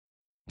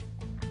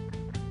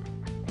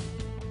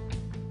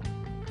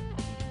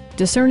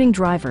discerning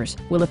drivers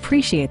will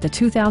appreciate the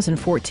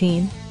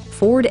 2014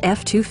 Ford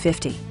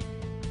F-250.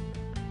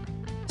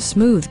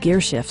 Smooth gear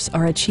shifts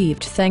are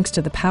achieved thanks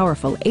to the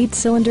powerful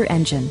 8-cylinder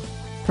engine,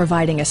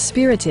 providing a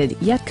spirited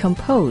yet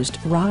composed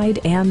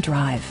ride and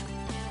drive.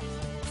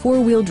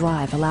 Four-wheel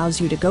drive allows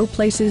you to go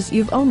places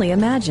you've only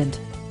imagined.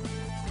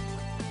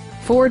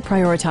 Ford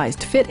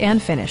prioritized fit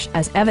and finish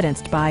as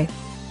evidenced by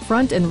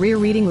front and rear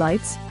reading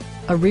lights,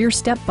 a rear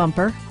step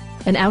bumper,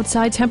 an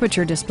outside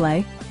temperature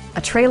display,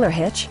 a trailer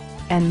hitch,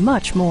 and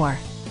much more.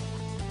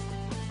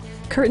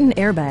 Curtain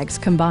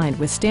airbags combined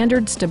with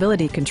standard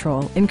stability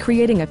control in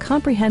creating a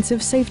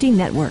comprehensive safety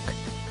network.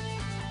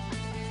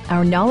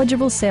 Our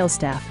knowledgeable sales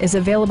staff is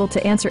available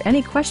to answer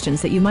any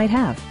questions that you might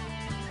have.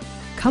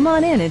 Come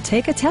on in and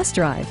take a test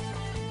drive.